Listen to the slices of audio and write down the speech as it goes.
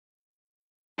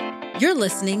You're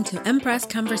listening to Empress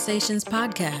Conversations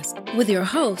podcast with your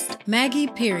host, Maggie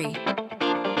Peary.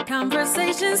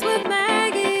 Conversations with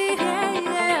Maggie.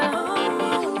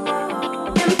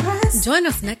 Empress. Join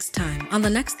us next time on the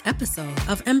next episode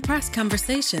of Empress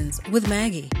Conversations with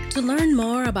Maggie. To learn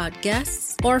more about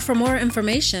guests or for more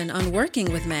information on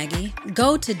working with Maggie,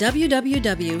 go to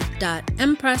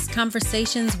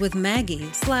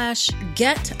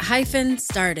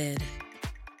www.empressconversationswithmaggie.com/get-started.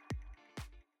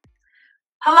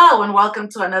 Hello and welcome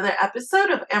to another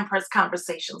episode of Empress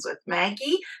Conversations with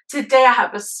Maggie. Today I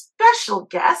have a special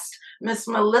guest, Miss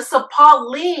Melissa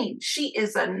Pauline. She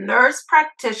is a nurse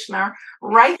practitioner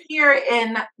right here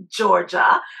in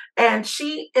Georgia, and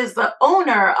she is the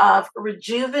owner of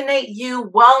Rejuvenate You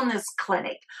Wellness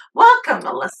Clinic. Welcome,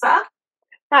 Melissa.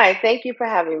 Hi, thank you for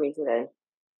having me today.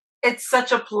 It's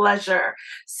such a pleasure.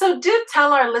 So do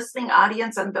tell our listening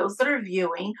audience and those that are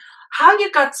viewing how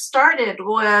you got started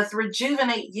with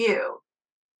Rejuvenate You.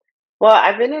 Well,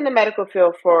 I've been in the medical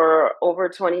field for over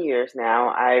 20 years now.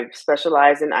 I've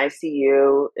specialized in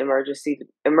ICU, emergency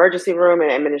room, and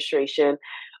administration.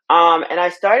 And I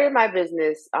started my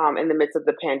business in the midst of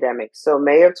the pandemic. So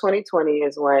May of 2020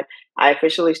 is when I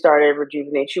officially started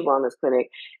Rejuvenate You Wellness Clinic.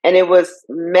 And it was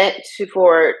meant to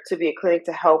be a clinic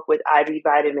to help with IV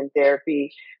vitamin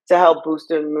therapy, to help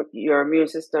boost your immune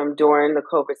system during the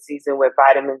COVID season with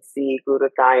vitamin C,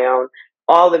 glutathione,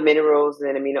 all the minerals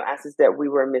and amino acids that we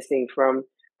were missing from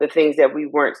the things that we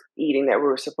weren't eating that we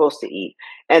were supposed to eat.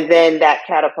 And then that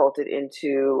catapulted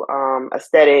into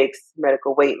aesthetics,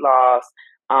 medical weight loss,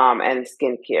 and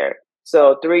skincare.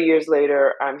 So 3 years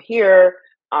later, I'm here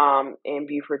in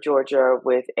Beaufort, Georgia,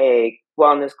 with a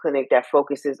wellness clinic that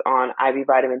focuses on IV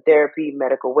vitamin therapy,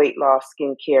 medical weight loss,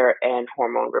 skincare, and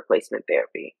hormone replacement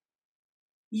therapy.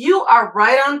 You are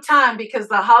right on time because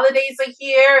the holidays are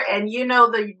here, and you know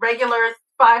the regular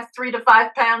 3 to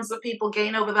 5 pounds that people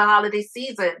gain over the holiday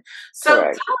season. So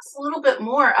Correct. Tell us a little bit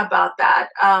more about that,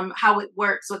 how it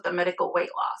works with the medical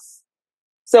weight loss.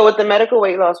 So with the medical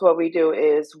weight loss, what we do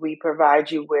is we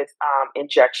provide you with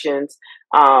injections.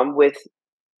 With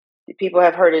people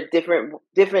have heard of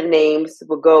different names: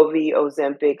 Wegovy,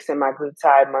 Ozempic,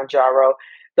 semaglutide, Mounjaro.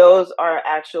 Those are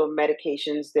actual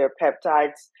medications. They're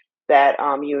peptides that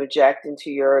you inject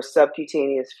into your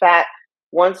subcutaneous fat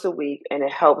once a week, and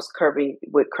it helps curbing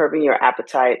your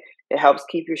appetite. It helps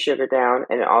keep your sugar down,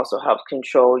 and it also helps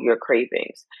control your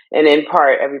cravings. And in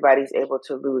part, everybody's able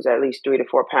to lose at least 3 to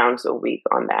 4 pounds a week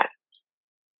on that.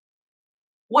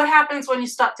 What happens when you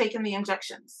stop taking the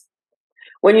injections?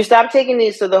 When you stop taking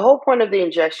these, so the whole point of the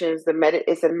injections,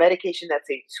 it's a medication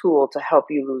that's a tool to help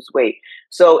you lose weight.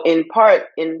 So in part,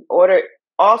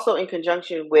 also in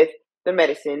conjunction with the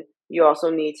medicine, you also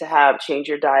need to change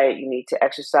your diet. You need to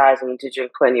exercise. You need to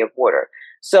drink plenty of water.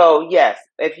 So yes,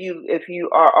 if you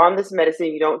are on this medicine,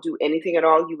 you don't do anything at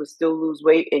all, you will still lose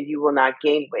weight and you will not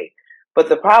gain weight. But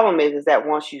the problem is that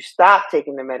once you stop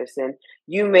taking the medicine,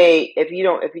 you may, if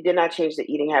you did not change the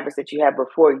eating habits that you had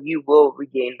before, you will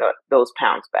regain those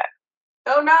pounds back.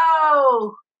 Oh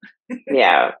no!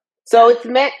 Yeah. So it's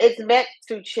meant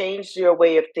to change your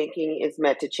way of thinking. It's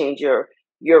meant to change your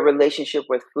relationship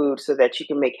with food so that you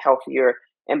can make healthier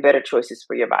and better choices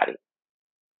for your body.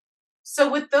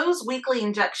 So with those weekly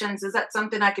injections, is that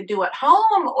something I could do at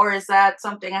home, or is that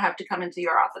something I have to come into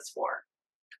your office for?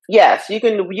 Yes, you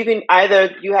can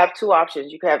either, you have two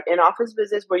options. You can have in-office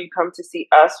visits where you come to see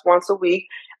us once a week.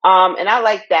 And I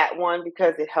like that one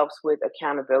because it helps with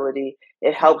accountability.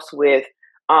 It helps with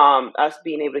us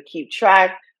being able to keep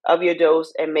track of your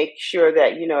dose and make sure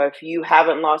that, if you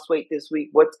haven't lost weight this week,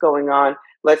 what's going on?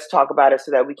 Let's talk about it so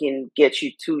that we can get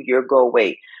you to your goal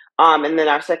weight. And then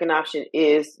our second option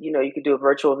is, you could do a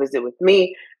virtual visit with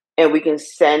me and we can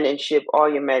send and ship all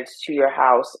your meds to your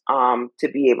house to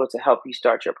be able to help you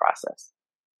start your process.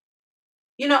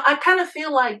 I kind of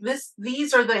feel like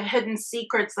these are the hidden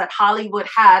secrets that Hollywood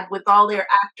had with all their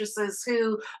actresses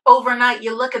who overnight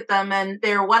you look at them and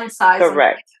they're one size. Correct. And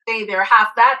the next day they're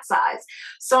half that size.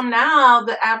 So now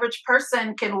the average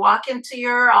person can walk into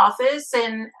your office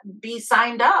and be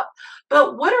signed up.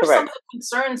 But what are some of the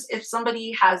concerns if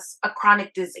somebody has a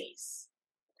chronic disease?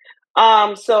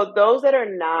 So those that are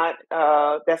not,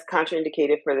 that's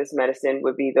contraindicated for this medicine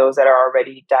would be those that are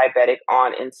already diabetic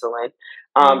on insulin,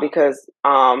 because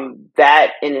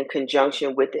that in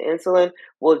conjunction with the insulin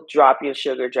will drop your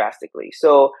sugar drastically.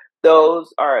 So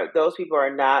those people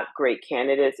are not great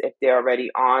candidates if they're already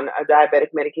on a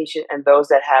diabetic medication, and those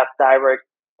that have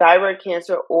thyroid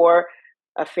cancer or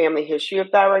a family history of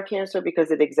thyroid cancer,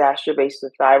 because it exacerbates the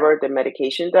thyroid, the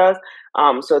medication does.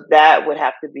 So that would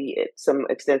have to be some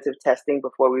extensive testing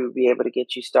before we would be able to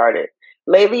get you started.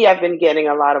 Lately, I've been getting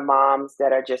a lot of moms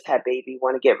that are just had baby,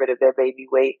 want to get rid of their baby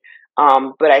weight.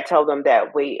 But I tell them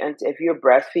that wait until if you're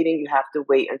breastfeeding, you have to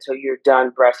wait until you're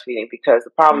done breastfeeding because the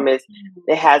problem is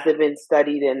it hasn't been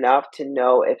studied enough to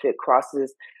know if it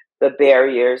crosses the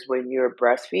barriers when you're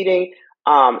breastfeeding.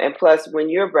 And plus, when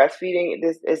you're breastfeeding,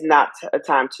 this is not a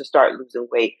time to start losing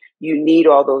weight. You need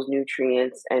all those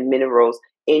nutrients and minerals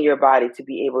in your body to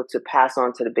be able to pass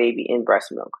on to the baby in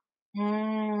breast milk.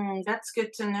 That's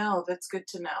good to know. That's good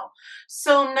to know.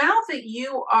 So now that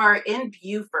you are in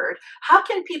Buford, how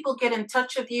can people get in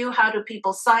touch with you? How do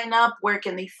people sign up? Where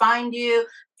can they find you?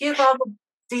 Give all the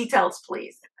details,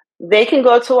 please. They can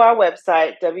go to our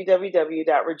website,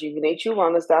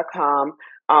 www.rejuvenateyouwellness.com.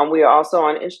 We are also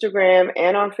on Instagram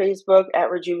and on Facebook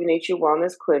at Rejuvenate You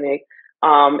Wellness Clinic.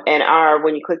 And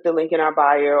when you click the link in our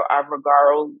bio, our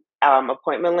Regaro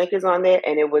appointment link is on there,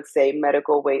 and it would say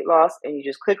medical weight loss, and you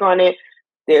just click on it.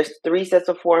 There's 3 sets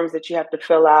of forms that you have to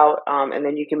fill out, and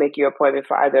then you can make your appointment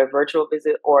for either a virtual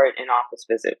visit or an in-office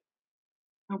visit.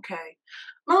 Okay.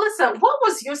 Melissa, what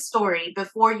was your story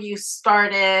before you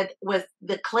started with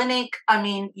the clinic? I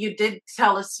mean, you did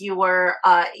tell us you were,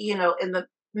 in the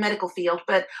medical field,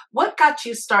 but what got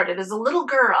you started as a little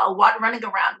girl, running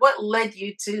around? What led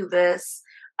you to this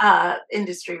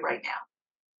industry right now?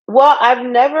 Well, I've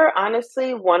never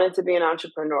honestly wanted to be an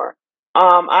entrepreneur.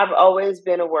 I've always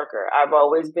been a worker. I've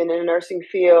always been in the nursing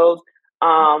field.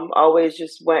 Always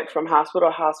just went from hospital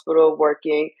to hospital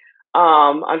working.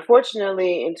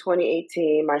 Unfortunately, in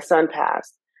 2018, my son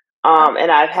passed, Oh,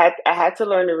 and I had to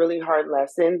learn a really hard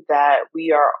lesson that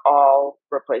we are all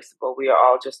replaceable. We are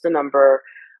all just a number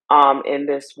in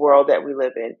this world that we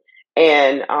live in.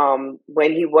 And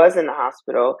when he was in the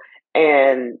hospital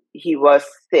and he was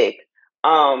sick,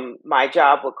 my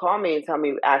job would call me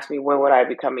and ask me when would I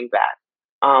be coming back.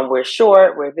 We're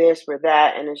short, we're this, we're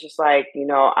that, and it's just like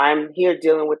I'm here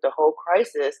dealing with the whole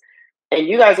crisis, and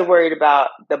you guys are worried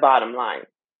about the bottom line.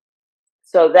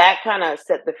 So that kind of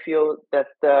set the fuel, the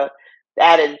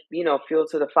added fuel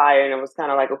to the fire, and it was kind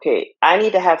of like, okay, I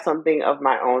need to have something of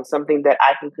my own, something that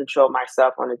I can control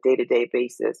myself on a day to day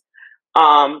basis.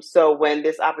 So when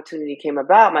this opportunity came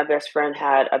about, my best friend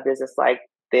had a business like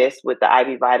this with the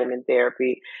IV vitamin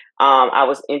therapy. I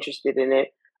was interested in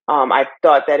it. I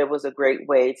thought that it was a great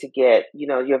way to get,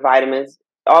 your vitamins.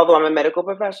 Although I'm a medical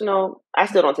professional, I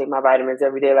still don't take my vitamins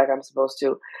every day like I'm supposed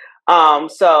to.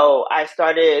 So I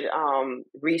started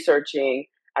researching.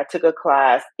 I took a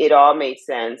class. It all made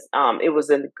sense. It was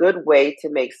a good way to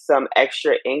make some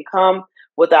extra income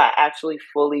without actually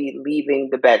fully leaving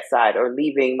the bedside or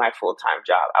leaving my full-time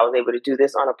job. I was able to do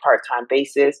this on a part-time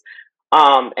basis.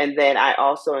 And then I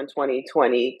also in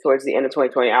 2020, towards the end of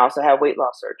 2020, I also had weight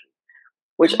loss surgery,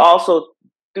 which mhm. also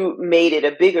made it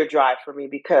a bigger drive for me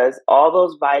because all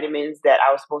those vitamins that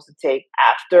I was supposed to take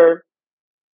after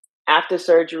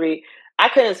surgery, I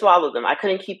couldn't swallow them. I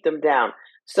couldn't keep them down. Oh,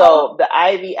 So the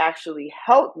IV actually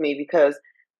helped me because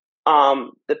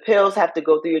the pills have to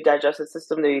go through your digestive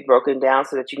system to be broken down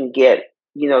so that you can get,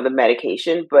 the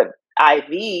medication. But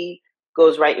IV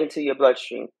goes right into your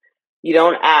bloodstream. You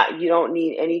don't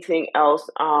need anything else.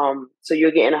 So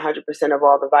you're getting 100% of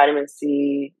all the vitamin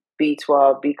C,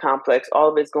 B12, B complex,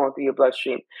 all of it's going through your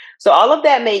bloodstream. So all of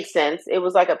that made sense. It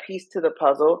was like a piece to the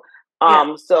puzzle.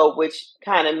 yeah. So which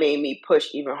kind of made me push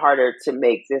even harder to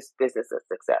make this business a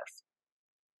success.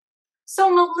 So,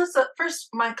 Melissa, first,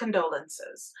 my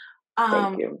condolences. Thank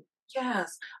Um, you.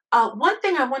 yes. One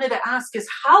thing I wanted to ask is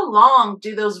how long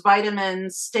do those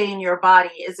vitamins stay in your body?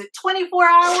 Is it 24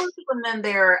 hours and then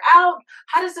they're out?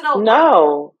 How does it all work?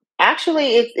 No,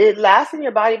 actually, it lasts in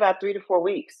your body about 3 to 4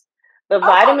 weeks. The Oh,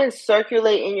 vitamins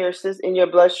circulate in in your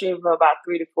bloodstream for about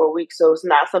 3 to 4 weeks, so it's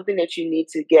not something that you need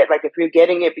to get. Like if you're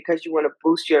getting it because you want to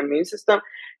boost your immune system,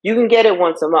 you can get it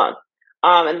once a month.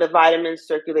 And the vitamins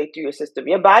circulate through your system.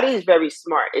 Your body is very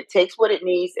smart. It takes what it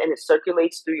needs and it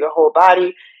circulates through your whole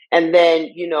body, and then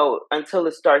until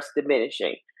it starts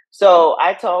diminishing. So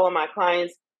I tell all of my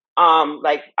clients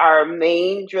like our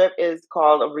main drip is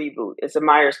called a reboot. It's a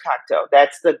Myers cocktail.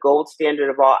 That's the gold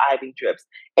standard of all IV drips.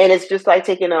 And it's just like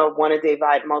taking a one a day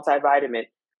multivitamin.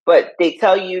 But they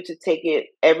tell you to take it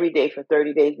every day for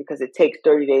 30 days because it takes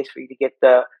 30 days for you to get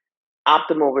the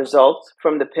optimal results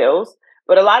from the pills.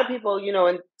 But a lot of people,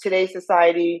 in today's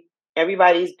society,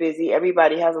 everybody's busy.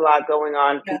 Everybody has a lot going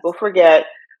on. People yes. forget.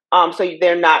 So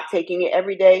they're not taking it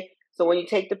every day. So when you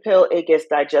take the pill, it gets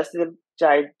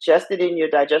digested in your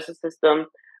digestive system.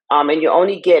 And you're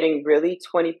only getting really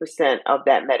 20% of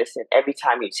that medicine every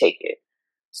time you take it.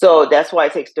 So that's why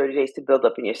it takes 30 days to build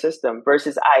up in your system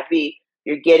versus IV.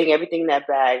 You're getting everything in that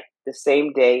bag the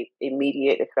same day,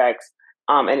 immediate effects.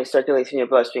 and it circulates in your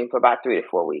bloodstream for about 3 to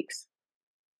 4 weeks.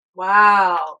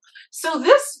 Wow. So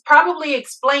this probably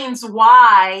explains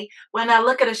why when I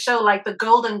look at a show like The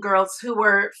Golden Girls, who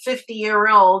were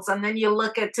 50-year-olds, and then you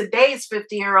look at today's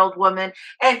 50-year-old woman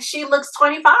and she looks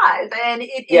 25, and it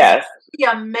is Yes,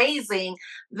 really amazing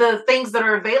the things that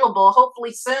are available.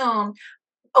 Hopefully soon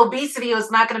obesity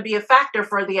is not going to be a factor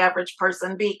for the average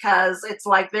person, because it's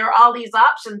like there are all these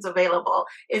options available.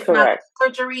 If not correct.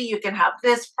 surgery, you can have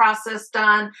this process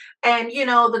done. And,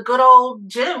 the good old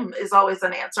gym is always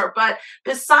an answer. But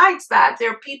besides that,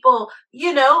 there are people,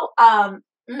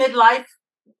 midlife.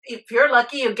 If you're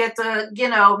lucky, you get to,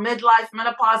 midlife,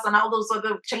 menopause, and all those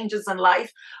other changes in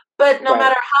life. But no Right,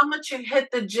 matter how much you hit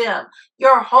the gym,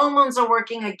 your hormones are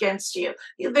working against you.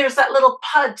 There's that little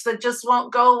pudge that just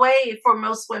won't go away for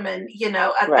most women, at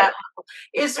right. that level.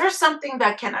 Is there something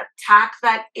that can attack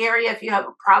that area if you have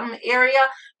a problem area?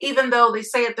 Even though they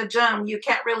say at the gym, you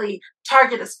can't really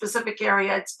target a specific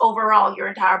area, it's overall your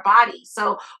entire body.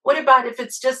 So what about if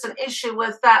it's just an issue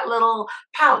with that little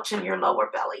pouch in your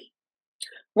lower belly?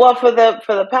 Well, for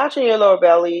the pouch in your lower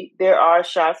belly, there are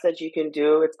shots that you can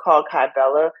do. It's called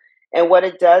Kybella, and what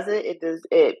it does,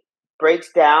 it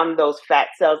breaks down those fat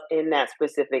cells in that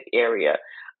specific area.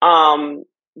 Um,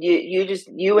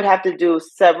 you would have to do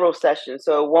several sessions,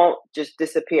 so it won't just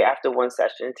disappear after one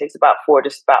session. It takes about 4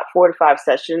 to 5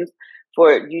 sessions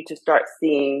for you to start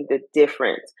seeing the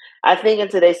difference. I think in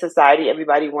today's society,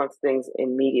 everybody wants things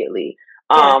immediately.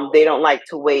 Yeah. They don't like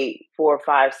to wait 4,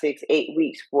 5, 6, 8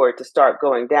 weeks for it to start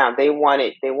going down. They want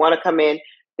it. They want to come in.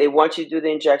 They want you to do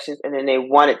the injections, and then they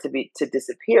want it to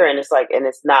disappear. And it's like, and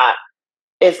it's not.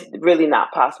 It's really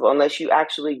not possible unless you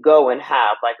actually go and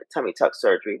have like a tummy tuck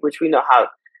surgery, which we know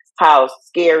how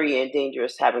scary and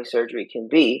dangerous having surgery can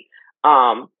be.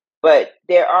 Um, but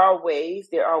there are ways.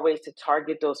 There are ways to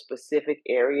target those specific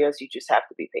areas. You just have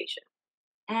to be patient.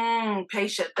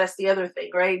 Patient. That's the other thing,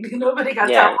 right? Nobody got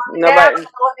time. I Yeah, want it down. nobody. I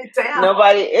want it down.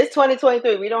 Nobody. It's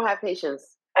 2023. We don't have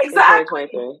patience in Exactly.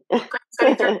 2023.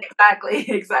 2023.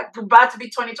 Exactly. Exactly. About to be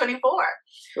 2024.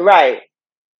 Right.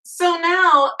 So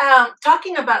now,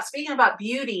 speaking about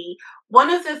beauty, one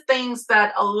of the things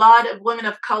that a lot of women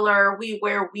of color, we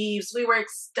wear weaves, we wear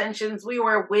extensions, we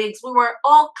wear wigs, we wear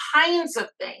all kinds of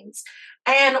things.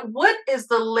 And what is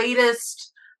the latest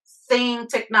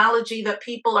technology that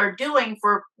people are doing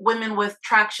for women with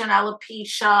traction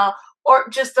alopecia or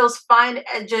just those fine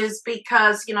edges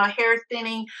because, hair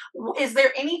thinning? Is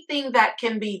there anything that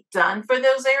can be done for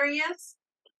those areas?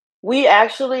 We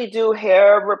actually do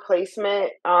hair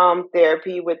replacement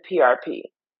therapy with PRP,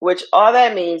 which all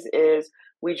that means is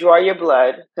we draw your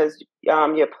blood because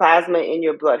your plasma in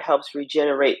your blood helps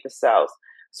regenerate the cells.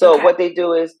 So Okay. what they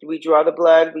do is we draw the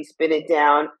blood, we spin it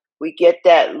down, we get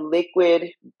that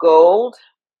liquid gold.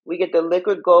 We get the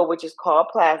liquid gold, which is called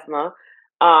plasma.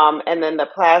 And then the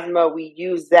plasma, we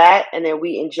use that and then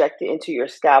we inject it into your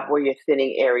scalp where your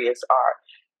thinning areas are.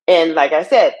 And like I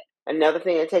said, another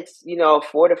thing, it takes,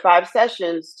 4 to 5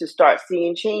 sessions to start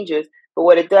seeing changes. But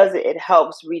what it does, it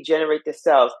helps regenerate the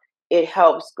cells. It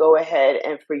helps go ahead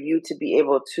and for you to be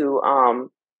able to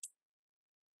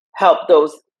help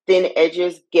those thin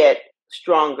edges get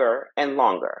stronger and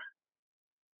longer.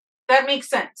 That makes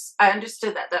sense. I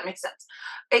understood that. That makes sense.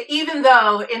 Even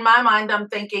though in my mind, I'm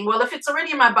thinking, well, if it's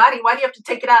already in my body, why do you have to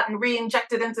take it out and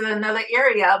re-inject it into another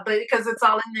area? But because it's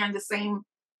all in there in the same.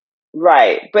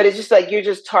 Right. But it's just like you're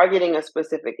just targeting a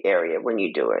specific area when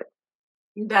you do it.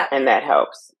 That And makes that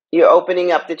helps. You're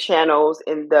opening up the channels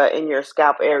in your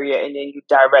scalp area and then you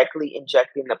directly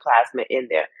injecting the plasma in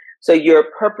there. So you're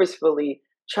purposefully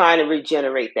trying to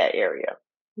regenerate that area.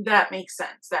 That makes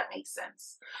sense. That makes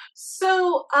sense.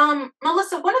 So,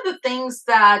 Melissa, one of the things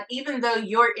that even though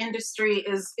your industry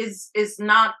is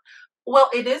not, well,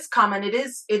 it is common. It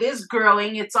is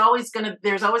growing. There's always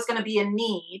gonna be a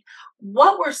need.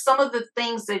 What were some of the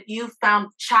things that you found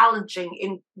challenging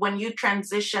in when you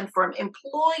transitioned from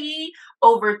employee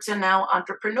over to now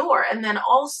entrepreneur, and then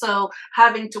also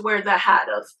having to wear the hat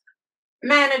of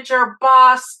manager,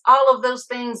 boss, all of those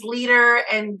things, leader,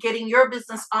 and getting your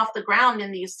business off the ground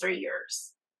in these 3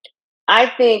 years? I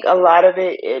think a lot of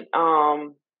it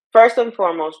first and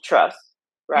foremost trust,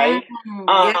 right?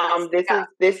 Yes, yeah,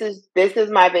 This is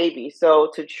my baby.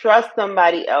 So to trust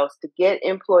somebody else, to get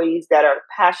employees that are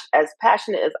as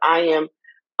passionate as I am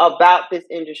about this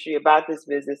industry, about this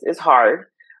business is hard.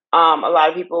 A lot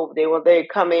of people they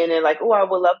come in and like, oh, I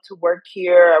would love to work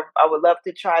here. I would love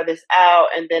to try this out,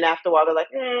 and then after a while they're like,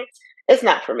 it's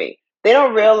not for me. They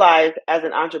don't realize as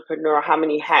an entrepreneur how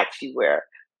many hats you wear.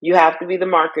 You have to be the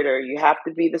marketer. You have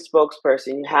to be the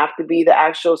spokesperson. You have to be the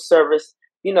actual service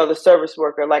the service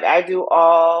worker. Like I do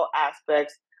all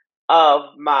aspects of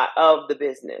the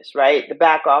business, right? The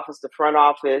back office, the front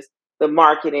office, the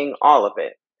marketing, all of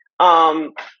it.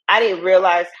 I didn't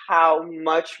realize how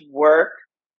much work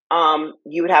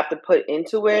you would have to put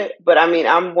into it. But I mean,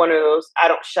 I'm one of those, I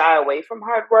don't shy away from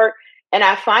hard work. And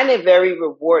I find it very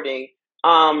rewarding.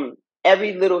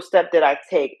 Every little step that I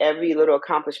take, every little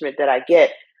accomplishment that I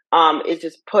get, it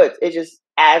just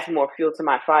adds more fuel to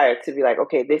my fire to be like,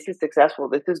 okay, this is successful.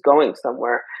 This is going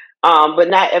somewhere. But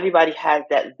not everybody has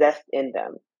that zest in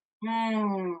them.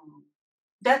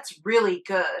 That's really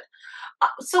good.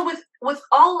 So with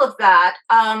all of that,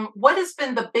 what has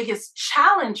been the biggest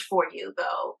challenge for you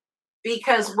though?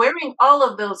 Because wearing all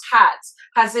of those hats,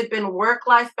 has it been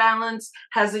work-life balance?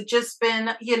 Has it just been,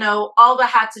 all the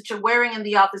hats that you're wearing in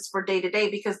the office for day to day?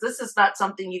 Because this is not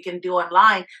something you can do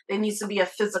online. There needs to be a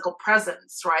physical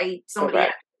presence, right? Somebody.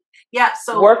 Correct. Yeah.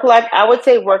 So I would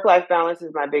say work-life balance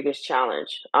is my biggest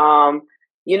challenge.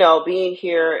 Being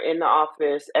here in the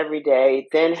office every day,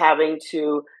 then having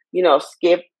to,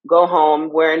 skip, go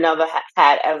home, wear another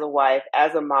hat as a wife,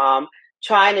 as a mom,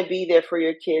 trying to be there for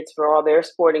your kids for all their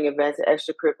sporting events and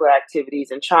extracurricular activities,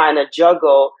 and trying to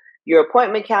juggle your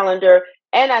appointment calendar.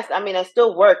 And I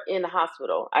still work in the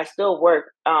hospital. I still work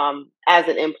as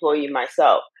an employee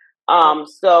myself.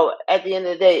 So at the end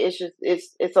of the day,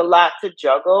 it's a lot to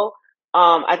juggle.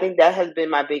 I think that has been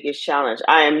my biggest challenge.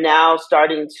 I am now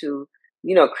starting to,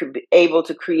 able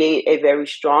to create a very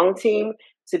strong team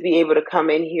to be able to come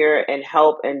in here and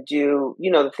help and do,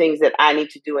 the things that I need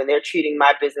to do. And they're treating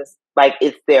my business like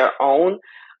it's their own,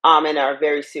 and are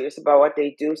very serious about what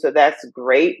they do. So that's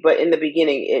great. But in the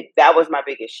beginning, that was my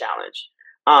biggest challenge,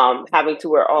 having to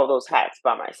wear all those hats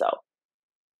by myself.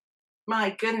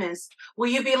 My goodness. Will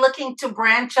you be looking to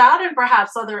branch out and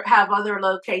perhaps have other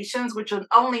locations, which would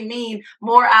only mean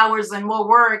more hours and more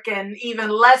work and even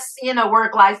less,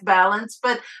 work-life balance?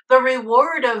 But the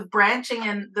reward of branching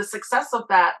and the success of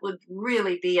that would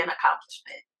really be an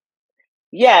accomplishment.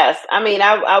 Yes. I mean,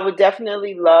 I would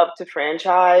definitely love to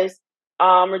franchise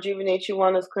Rejuvenate You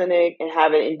Wellness Clinic and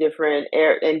have it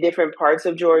in different parts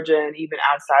of Georgia and even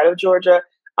outside of Georgia.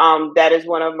 That is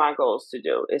one of my goals to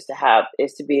do is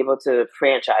to be able to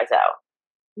franchise out.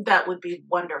 That would be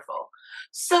wonderful.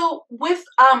 So with,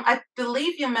 I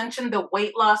believe you mentioned the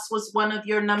weight loss was one of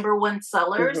your number one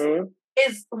sellers. Mm-hmm.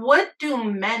 What do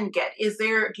men get?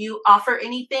 Do you offer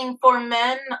anything for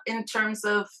men in terms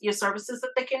of your services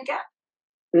that they can get?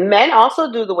 Men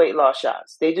also do the weight loss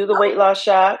shots. They do the weight loss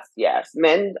shots. Yes.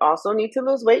 Men also need to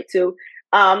lose weight too.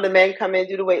 The men come in,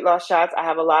 do the weight loss shots. I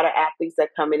have a lot of athletes that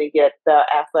come in and get the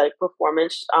athletic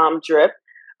performance drip,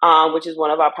 which is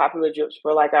one of our popular drips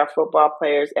for like our football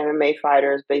players, MMA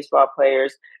fighters, baseball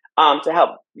players, to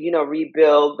help,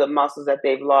 rebuild the muscles that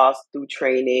they've lost through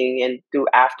training and through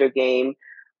after game.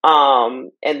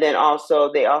 And then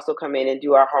they also come in and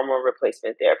do our hormone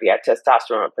replacement therapy, our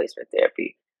testosterone replacement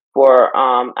therapy for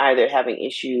either having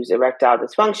issues, erectile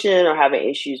dysfunction, or having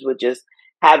issues with just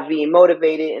being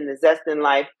motivated and the zest in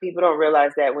life. People don't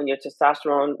realize that when your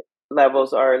testosterone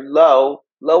levels are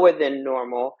lower than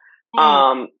normal,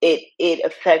 it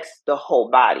affects the whole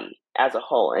body as a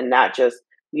whole, and not just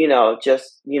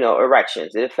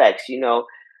erections. It affects your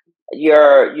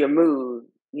mood,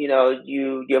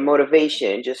 your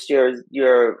motivation, just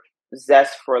your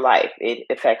zest for life. It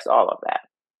affects all of that.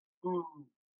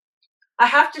 I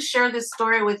have to share this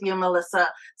story with you, Melissa.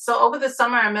 So over the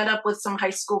summer, I met up with some high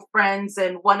school friends,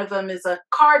 and one of them is a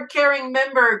card-carrying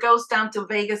member, goes down to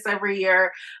Vegas every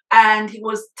year, and he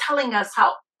was telling us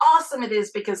how awesome it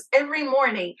is because every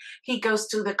morning he goes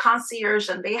to the concierge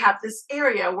and they have this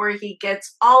area where he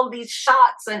gets all these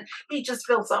shots and he just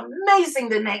feels amazing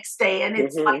the next day. And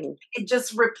it's like, it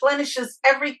just replenishes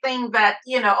everything that,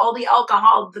 all the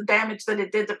alcohol, the damage that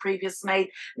it did the previous night,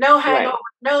 no hangover,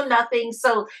 no nothing.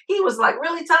 So he was like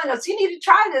really telling us, you need to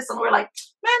try this. And we're like,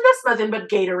 man, that's nothing but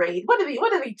Gatorade. What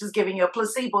if he just giving you a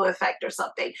placebo effect or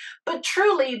something? But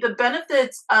truly the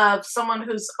benefits of someone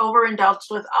who's overindulged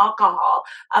with alcohol,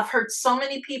 I've heard so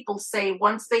many people say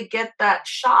once they get that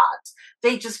shot,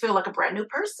 they just feel like a brand new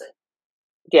person.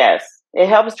 Yes. It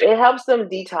helps them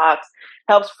detox,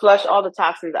 helps flush all the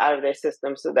toxins out of their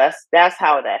system. So that's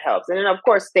how that helps. And then of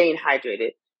course, staying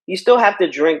hydrated. You still have to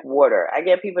drink water. I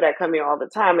get people that come here all the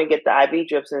time and get the IV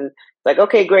drips and like,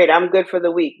 okay, great, I'm good for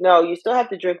the week. No, you still have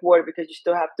to drink water because you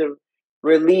still have to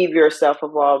relieve yourself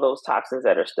of all those toxins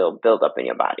that are still built up in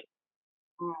your body.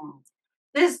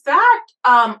 Does that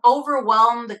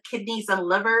overwhelm the kidneys and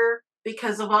liver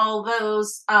because of all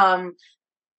those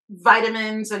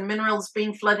vitamins and minerals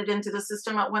being flooded into the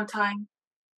system at one time?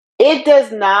 It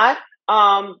does not.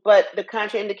 But the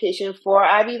contraindication for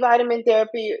IV vitamin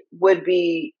therapy would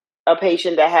be a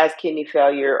patient that has kidney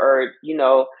failure or,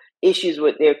 issues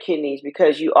with their kidneys,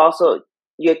 because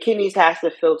your kidneys has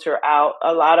to filter out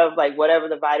a lot of like whatever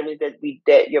the vitamins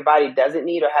that your body doesn't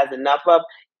need or has enough of,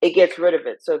 it gets rid of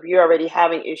it. So if you're already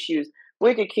having issues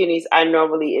with your kidneys, I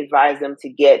normally advise them to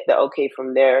get the okay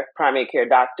from their primary care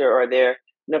doctor or their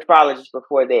nephrologist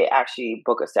before they actually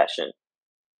book a session.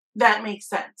 That makes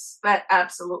sense. That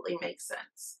absolutely makes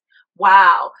sense.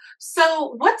 Wow.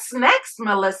 So what's next,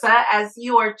 Melissa, as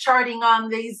you are charting on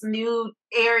these new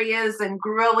areas and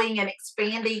growing and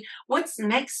expanding? What's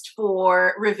next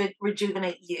for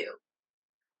Rejuvenate You?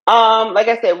 Like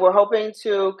I said, we're hoping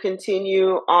to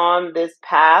continue on this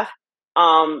path,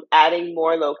 adding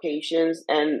more locations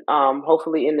and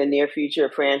hopefully in the near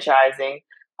future franchising,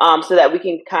 so that we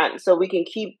can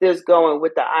keep this going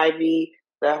with the IV,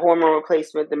 the hormone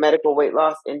replacement, the medical weight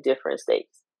loss in different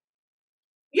states.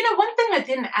 One thing I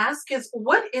didn't ask is,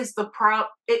 what is the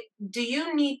do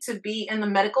you need to be in the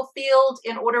medical field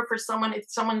in order for if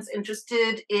someone's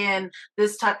interested in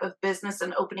this type of business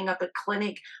and opening up a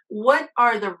clinic, what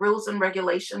are the rules and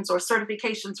regulations or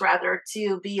certifications rather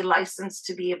to be licensed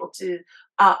to be able to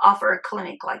offer a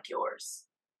clinic like yours?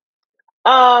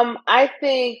 I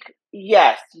think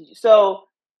yes. So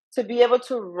to be able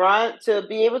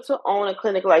to own a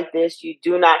clinic like this, you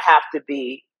do not have to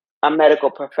be a medical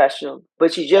professional,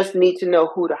 but you just need to know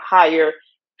who to hire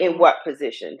in what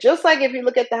position. Just like if you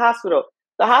look at the hospital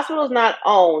is not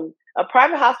owned. A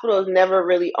private hospital is never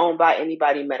really owned by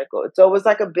anybody medical. It's always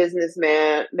like a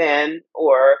businessman, men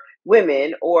or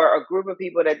women, or a group of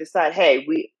people that decide, hey,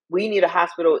 we need a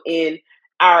hospital in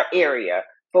our area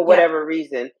for whatever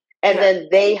reason. And then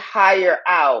they hire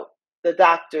out the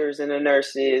doctors and the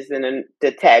nurses and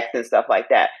the techs and stuff like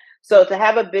that. So to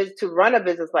run a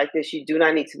business like this, you do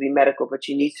not need to be medical, but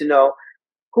you need to know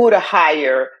who to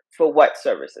hire for what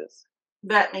services.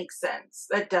 That makes sense.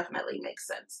 That definitely makes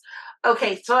sense.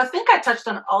 Okay, so I think I touched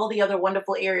on all the other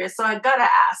wonderful areas. So I gotta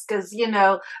ask, because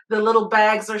the little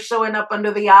bags are showing up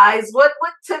under the eyes. What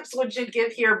tips would you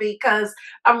give here? Because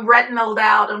I'm retinaled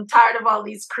out. I'm tired of all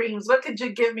these creams. What could you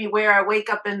give me where I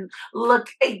wake up and look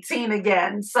 18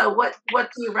 again? So what do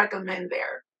you recommend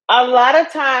there? A lot of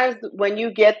times when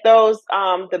you get those,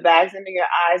 the bags under your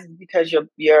eyes, because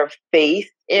your face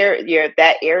area,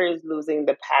 that area is losing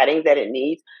the padding that it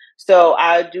needs. So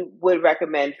would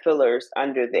recommend fillers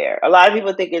under there. A lot of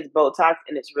people think it's Botox,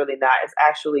 and it's really not. It's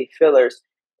actually fillers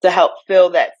to help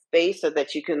fill that space so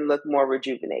that you can look more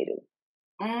rejuvenated.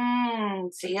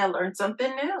 See, I learned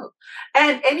something new.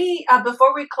 And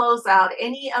before we close out,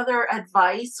 any other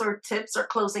advice or tips or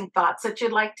closing thoughts that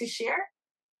you'd like to share?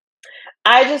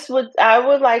 I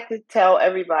would like to tell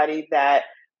everybody that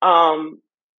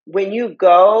when you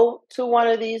go to one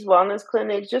of these wellness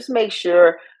clinics, just make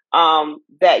sure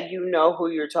that you know who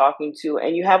you're talking to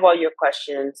and you have all your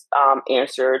questions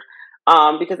answered.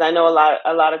 Because I know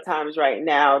a lot of times right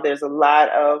now, there's a lot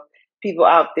of people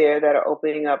out there that are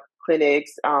opening up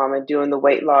clinics and doing the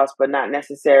weight loss, but not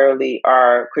necessarily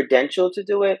are credentialed to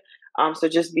do it. So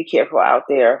just be careful out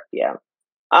there. Yeah.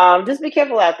 Just be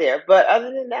careful out there. But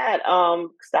other than that,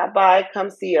 stop by, come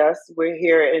see us. We're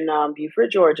here in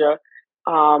Beaufort, Georgia.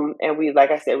 And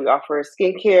like I said, we offer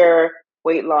skincare,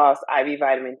 weight loss, IV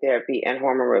vitamin therapy, and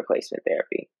hormone replacement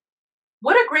therapy.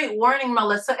 What a great warning,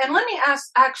 Melissa. And let me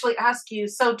ask you,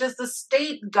 so does the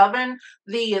state govern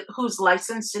who's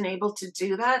licensed and able to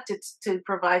do that, to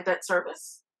provide that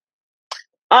service?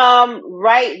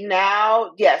 Right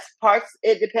now, yes,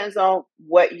 it depends on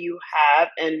what you have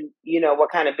and, what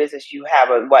kind of business you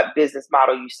have and what business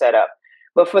model you set up.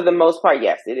 But for the most part,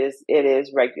 yes, it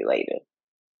is regulated.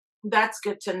 That's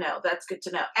good to know. That's good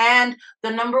to know. And the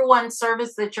number one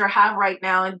service that you have right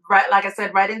now, and like I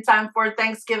said, right in time for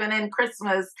Thanksgiving and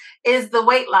Christmas, is the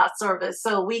weight loss service.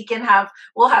 So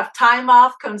we'll have time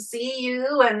off, come see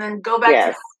you, and then go back to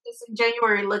office in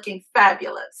January looking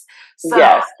fabulous. So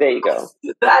yes, there you go.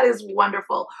 That is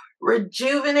wonderful.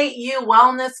 Rejuvenate You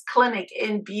Wellness Clinic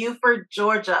in Beaufort,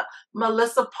 Georgia.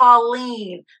 Melissa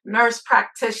Pauline, nurse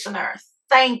practitioner.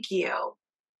 Thank you.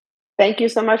 Thank you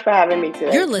so much for having me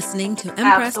today. You're listening to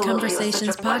Empress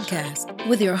Conversations podcast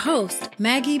with your host,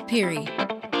 Maggie Peary.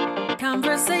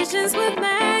 Conversations with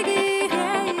Maggie.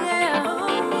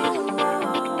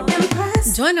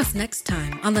 Empress. Join us next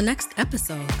time on the next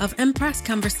episode of Empress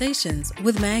Conversations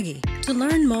with Maggie. To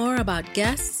learn more about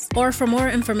guests or for more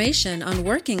information on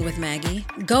working with Maggie,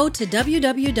 go to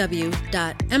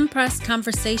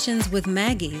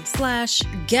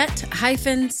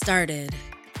www.empressconversationswithmaggie.com/get-started.